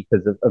eye and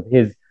because of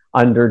his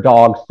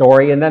underdog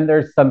story. And then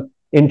there's some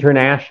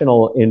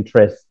international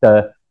interest.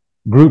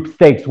 Group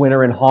stakes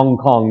winner in Hong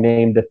Kong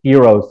named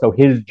Athero. So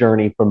his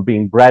journey from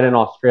being bred in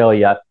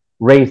Australia,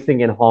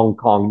 racing in Hong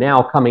Kong,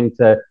 now coming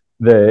to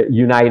the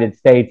United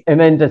States, and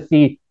then to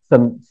see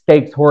some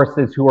stakes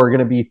horses who are going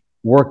to be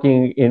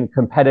working in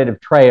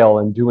competitive trail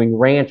and doing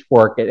ranch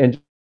work,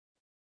 and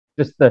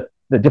just the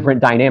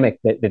different dynamic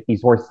that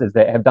these horses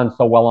that have done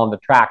so well on the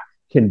track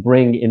can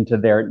bring into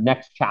their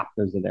next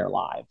chapters of their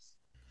lives.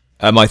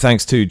 My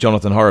thanks to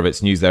Jonathan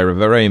Horowitz. News there, a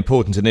very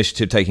important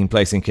initiative taking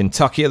place in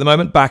Kentucky at the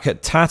moment, back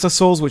at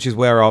Tattersalls, which is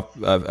where our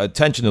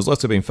attention has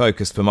also been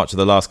focused for much of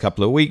the last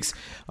couple of weeks.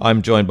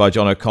 I'm joined by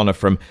John O'Connor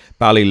from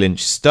Ballylynch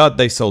Stud.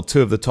 They sold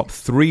 2 of the top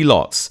 3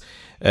 lots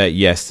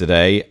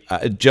yesterday.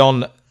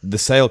 John, the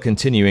sale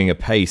continuing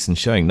apace and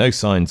showing no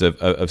signs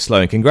of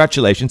slowing.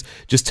 Congratulations.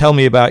 Just tell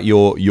me about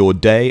your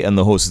day and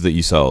the horses that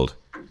you sold.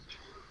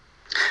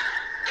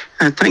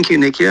 Thank you,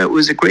 Nick. Yeah, it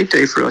was a great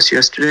day for us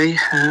yesterday,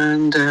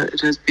 and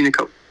it has been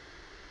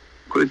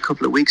good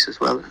couple of weeks as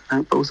well,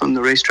 both on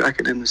the racetrack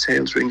and in the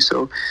sales ring.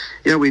 So,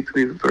 yeah, we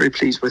were very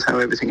pleased with how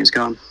everything has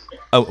gone.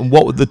 Oh, and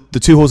what were the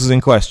two horses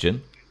in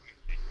question?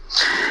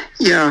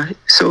 Yeah,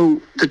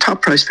 so the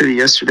top prize filly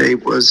yesterday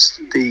was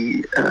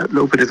the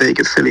Lope de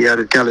Vega filly out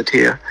of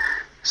Galatea.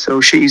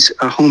 So she's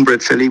a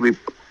homebred filly. We've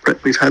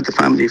had the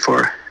family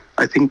for,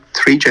 I think,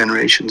 3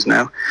 generations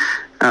now.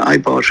 I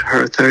bought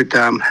her third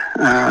dam,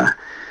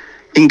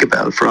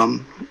 Ingabel,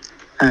 from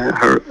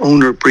her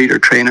owner, breeder,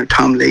 trainer,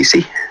 Tom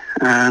Lacey.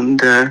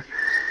 And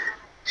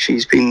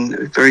she's been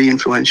a very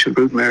influential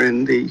broodmare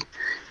in the,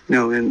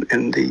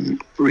 in the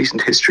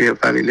recent history of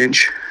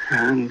Ballylynch.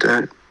 And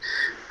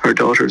her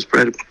daughter is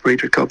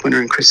Breeder Cup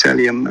winner in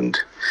Crescelium, and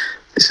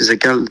this is a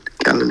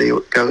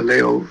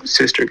Galileo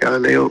sister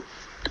Galileo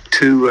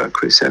to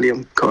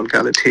Crescelium called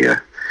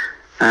Galatea,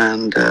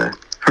 and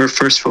her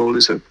first foal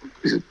is a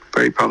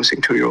very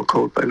promising 2-year-old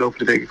colt by Lope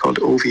de Vega called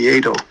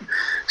Oviedo.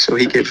 So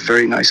he gave a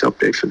very nice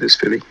update for this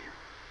filly.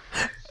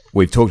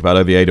 We've talked about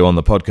Oviedo on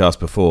the podcast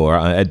before.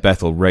 Ed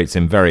Bethel rates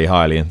him very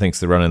highly and thinks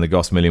the run in the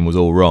Goss Million was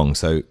all wrong,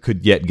 so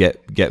could yet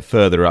get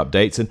further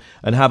updates.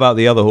 And how about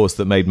the other horse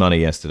that made money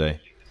yesterday?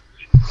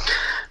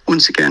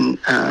 Once again,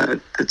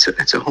 it's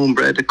a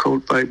homebred, a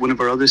colt by one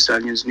of our other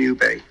stallions, New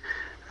Bay.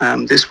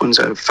 This one's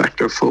a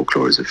Factor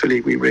Folklore, is a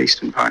filly we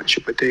raced in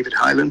partnership with David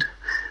Hyland.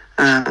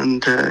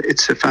 And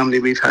it's a family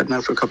we've had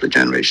now for a couple of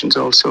generations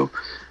also.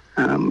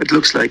 It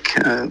looks like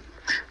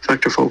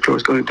Factor Folklore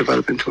is going to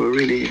develop into a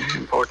really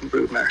important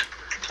broodmare.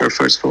 Her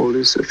first foal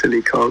is a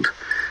filly called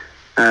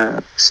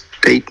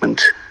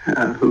Statement,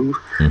 who...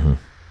 Mm-hmm.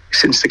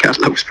 Since the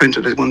catalogue was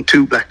printed, has won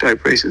 2 black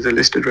type races, a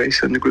listed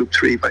race and a Group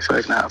 3 by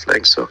 5.5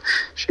 lengths. So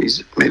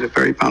she's made a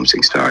very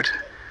promising start.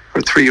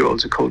 Her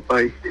 3-year-old's a colt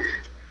by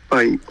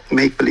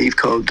Make Believe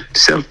called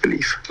Self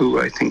Belief, who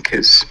I think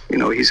is,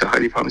 he's a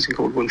highly promising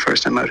colt. Won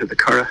first time out of the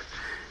Curragh.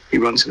 He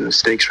runs in a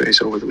stakes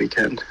race over the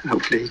weekend, and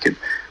hopefully he can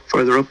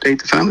further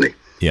update the family.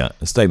 Yeah,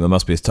 a Statement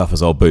must be as tough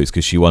as old boots,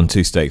 because she won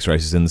 2 stakes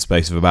races in the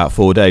space of about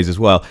 4 days as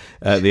well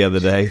the other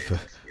day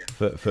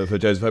for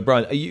Joseph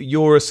O'Brien.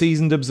 You're a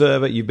seasoned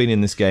observer. You've been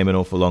in this game an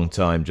awful long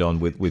time, John,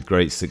 with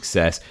great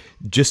success.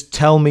 Just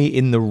tell me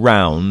in the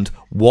round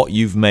what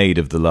you've made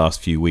of the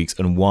last few weeks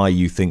and why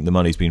you think the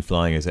money's been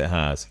flying as it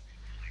has.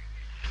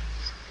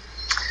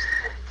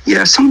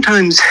 Yeah,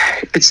 sometimes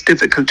it's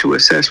difficult to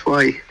assess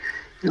why,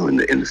 in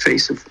the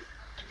face of,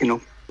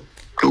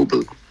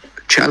 global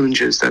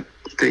challenges that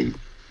the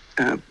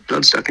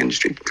bloodstock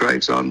industry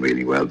drives on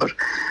really well. But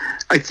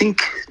I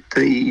think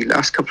the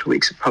last couple of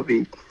weeks have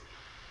probably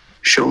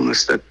shown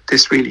us that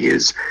this really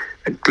is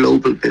a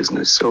global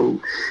business.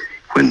 So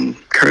when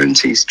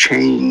currencies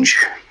change,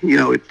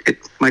 it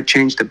might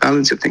change the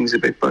balance of things a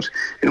bit. But,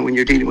 when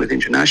you're dealing with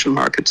international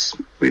markets,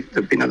 there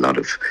have been a lot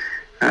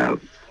of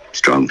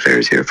strong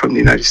players here from the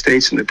United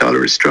States, and the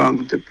dollar is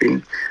strong. There have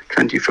been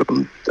plenty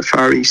from the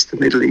Far East, the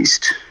Middle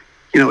East.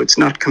 It's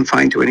not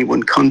confined to any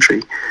one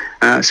country.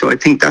 So I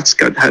think that's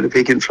had a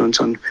big influence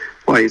on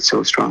why it's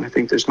so strong. I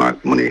think there's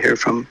money here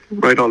from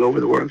right all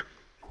over the world.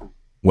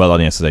 Well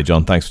done yesterday,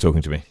 John. Thanks for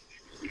talking to me.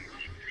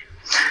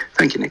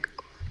 Thank you, Nick.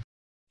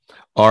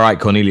 All right,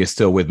 Cornelius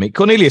still with me.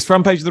 Cornelius,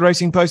 front page of the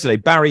Racing Post today.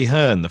 Barry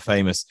Hearn, the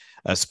famous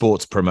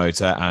sports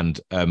promoter,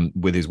 and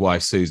with his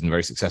wife Susan,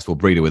 very successful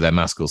breeder with their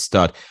Maskell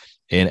stud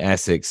in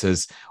Essex,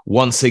 has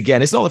once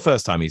again, it's not the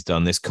first time he's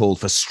done this, called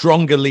for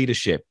stronger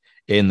leadership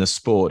in the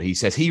sport. He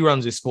says he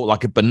runs his sport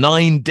like a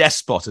benign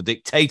despot, a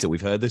dictator.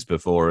 We've heard this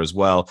before as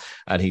well,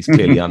 and he's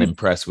clearly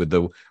unimpressed with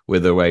the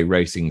way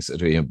racing's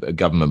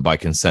government by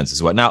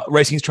consensus. Now,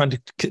 racing's trying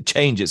to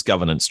change its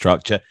governance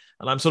structure,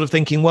 and I'm sort of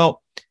thinking,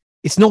 well,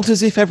 it's not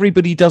as if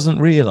everybody doesn't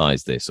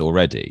realise this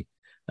already,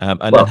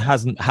 and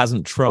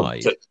hasn't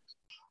tried.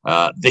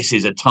 This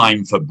is a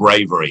time for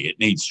bravery. It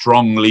needs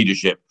strong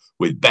leadership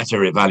with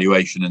better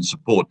evaluation and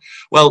support.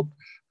 Well,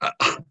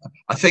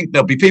 I think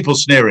there'll be people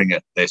sneering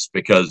at this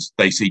because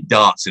they see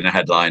darts in a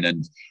headline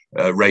and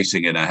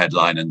racing in a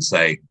headline and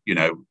say,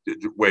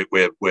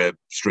 we're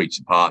streets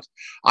apart.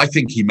 I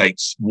think he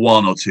makes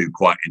 1 or 2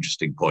 quite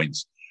interesting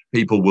points.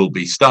 People will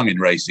be stung in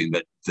racing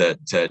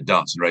that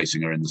darts and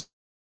racing are in the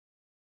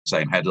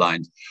same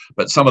headlines,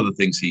 but some of the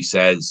things he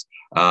says,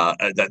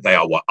 that they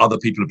are what other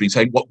people have been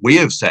saying, what we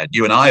have said,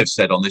 you and I have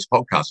said on this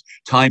podcast: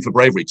 time for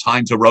bravery,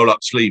 time to roll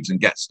up sleeves and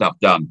get stuff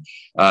done.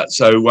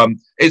 So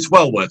it's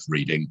well worth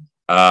reading.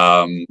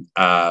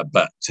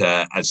 But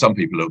as some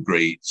people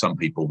agree, some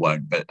people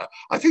won't. But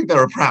I think there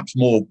are perhaps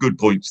more good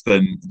points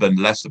than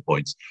lesser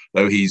points,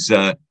 though he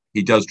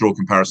does draw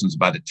comparisons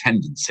about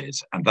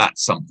attendances, and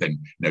that's something.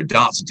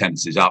 Darts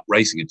attendances up,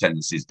 racing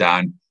attendances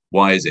down.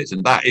 Why is it?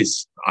 And that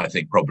is, I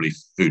think, probably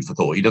food for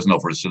thought. He doesn't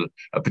offer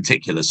a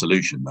particular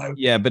solution, though.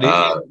 Yeah, but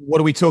what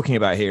are we talking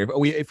about here?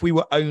 If we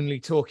were only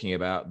talking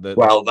about the...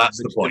 Well, that's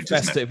the point,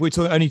 isn't it? If we're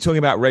only talking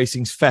about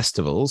racing's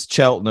festivals,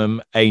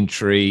 Cheltenham,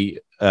 Aintree,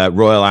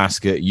 Royal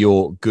Ascot,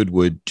 York,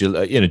 Goodwood,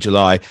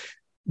 July,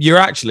 you're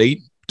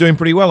actually doing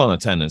pretty well on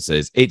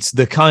attendances. It's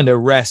the kind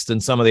of rest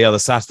and some of the other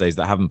Saturdays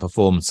that haven't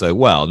performed so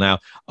well. Now,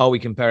 are we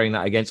comparing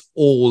that against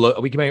all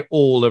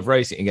of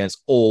racing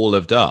against all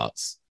of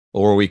darts?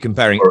 Or are we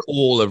comparing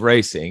all of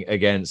racing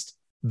against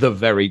the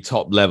very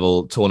top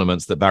level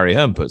tournaments that Barry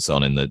Hearn puts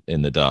on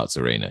in the darts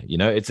arena? You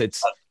know,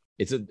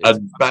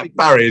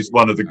 Barry is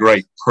one of the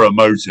great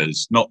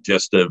promoters, not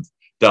just of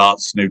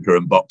darts, snooker,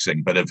 and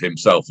boxing, but of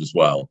himself as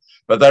well.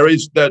 But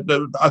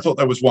I thought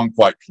there was one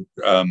quite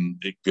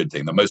good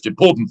thing. The most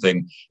important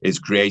thing is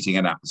creating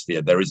an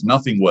atmosphere. There is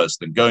nothing worse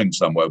than going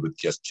somewhere with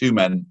just two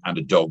men and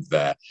a dog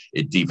there.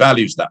 It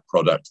devalues that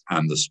product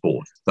and the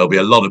sport. There'll be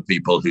a lot of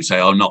people who say,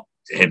 "Oh, not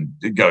him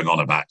going on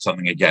about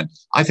something again."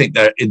 I think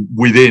they're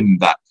within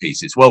that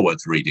piece. It's well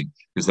worth reading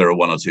because there are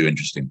one or two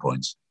interesting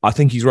points. I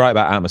think he's right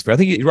about atmosphere. I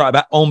think he's right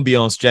about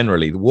ambiance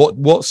generally.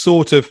 What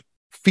sort of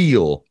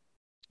feel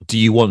do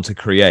you want to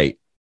create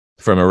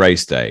from a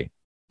race day?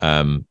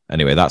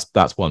 Anyway,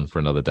 that's one for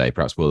another day.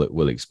 Perhaps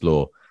we'll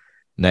explore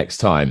next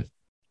time.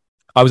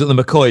 I was at the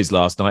McCoys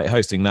last night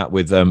hosting that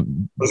with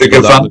was it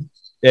good fun?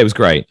 It was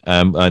great.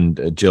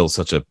 And Jill's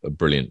such a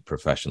brilliant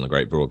professional, a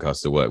great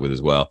broadcaster to work with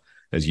as well,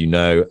 as you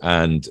know,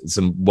 and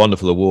some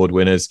wonderful award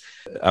winners.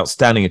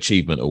 Outstanding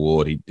Achievement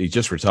Award. He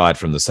just retired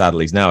from the saddle.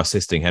 He's now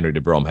assisting Henry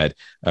de Bromhead,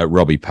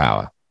 Robbie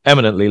Power.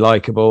 Eminently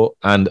likeable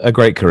and a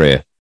great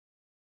career.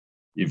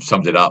 You've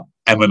summed it up.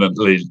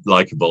 Eminently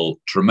likeable,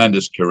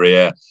 tremendous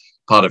career.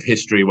 Part of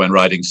history when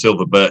riding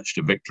Silver Birch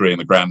to victory in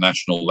the Grand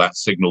National. That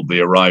signalled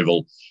the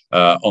arrival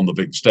on the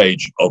big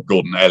stage of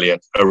Gordon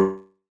Elliott. A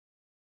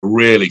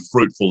really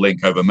fruitful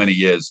link over many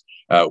years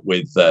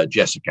with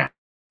Jessica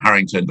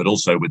Harrington, but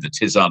also with the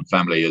Tizard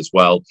family as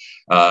well.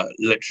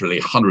 Literally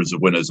hundreds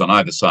of winners on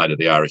either side of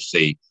the Irish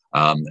Sea.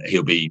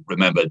 He'll be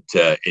remembered,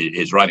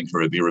 his riding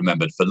career will be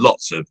remembered for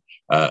lots of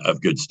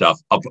good stuff.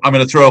 I'm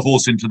going to throw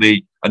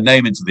a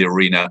name into the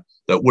arena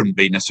that wouldn't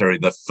be necessarily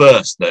the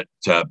first that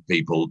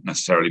people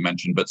necessarily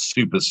mention, but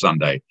Super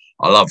Sunday.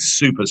 I love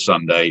Super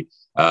Sunday,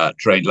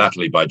 trained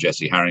latterly by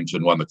Jessie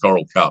Harrington, won the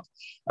Coral Cup,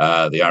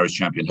 the Irish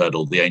Champion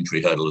Hurdle, the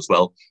Aintree Hurdle as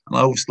well. And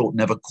I always thought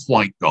never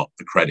quite got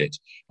the credit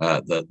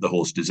that the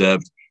horse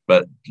deserved,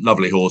 but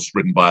lovely horse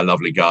ridden by a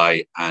lovely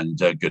guy, and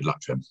good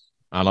luck to him.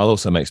 And I'll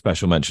also make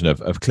special mention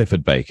of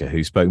Clifford Baker,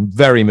 who spoke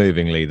very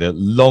movingly, the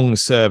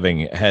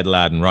long-serving head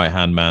lad and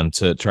right-hand man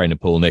to trainer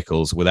Paul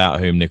Nicholls,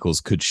 without whom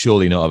Nicholls could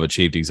surely not have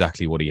achieved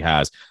exactly what he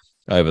has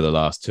over the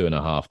last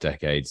 2.5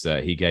 decades.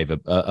 He gave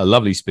a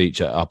lovely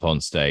speech up on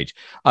stage.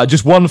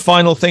 Just one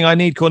final thing I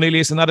need,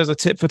 Cornelius, and that is a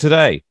tip for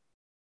today.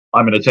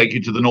 I'm going to take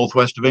you to the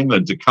northwest of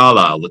England, to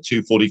Carlisle, the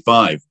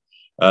 245,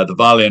 the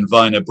Varley and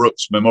Viner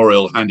Brooks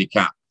Memorial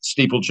Handicap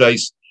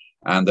Steeplechase.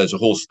 And there's a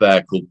horse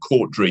there called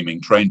Court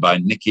Dreaming, trained by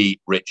Nicky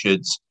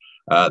Richards.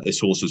 This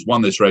horse has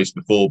won this race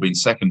before, been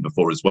second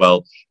before as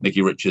well.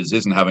 Nicky Richards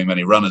isn't having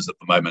many runners at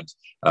the moment,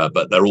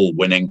 but they're all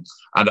winning.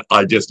 And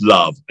I just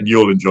love, and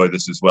you'll enjoy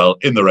this as well,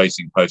 in the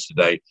Racing Post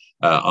today,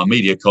 our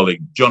media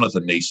colleague,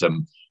 Jonathan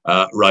Neeson,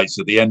 writes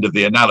at the end of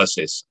the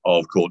analysis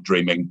of Court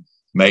Dreaming,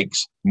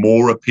 makes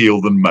more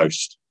appeal than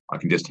most. I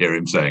can just hear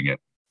him saying it.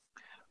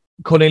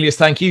 Cornelius,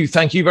 thank you.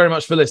 Thank you very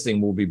much for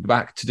listening. We'll be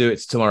back to do it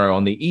tomorrow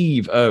on the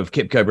eve of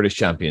Kipco British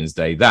Champions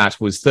Day.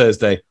 That was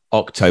Thursday,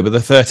 October the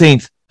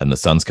 13th, and the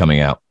sun's coming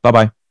out.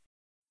 Bye-bye.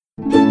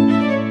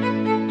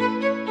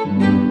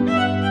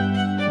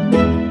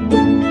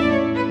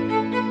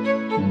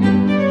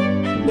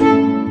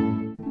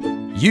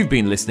 You've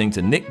been listening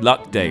to Nick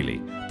Luck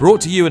Daily,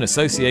 brought to you in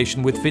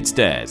association with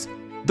FitzDares,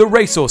 the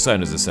Racehorse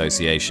Owners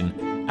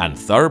Association, and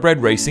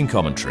Thoroughbred Racing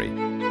Commentary.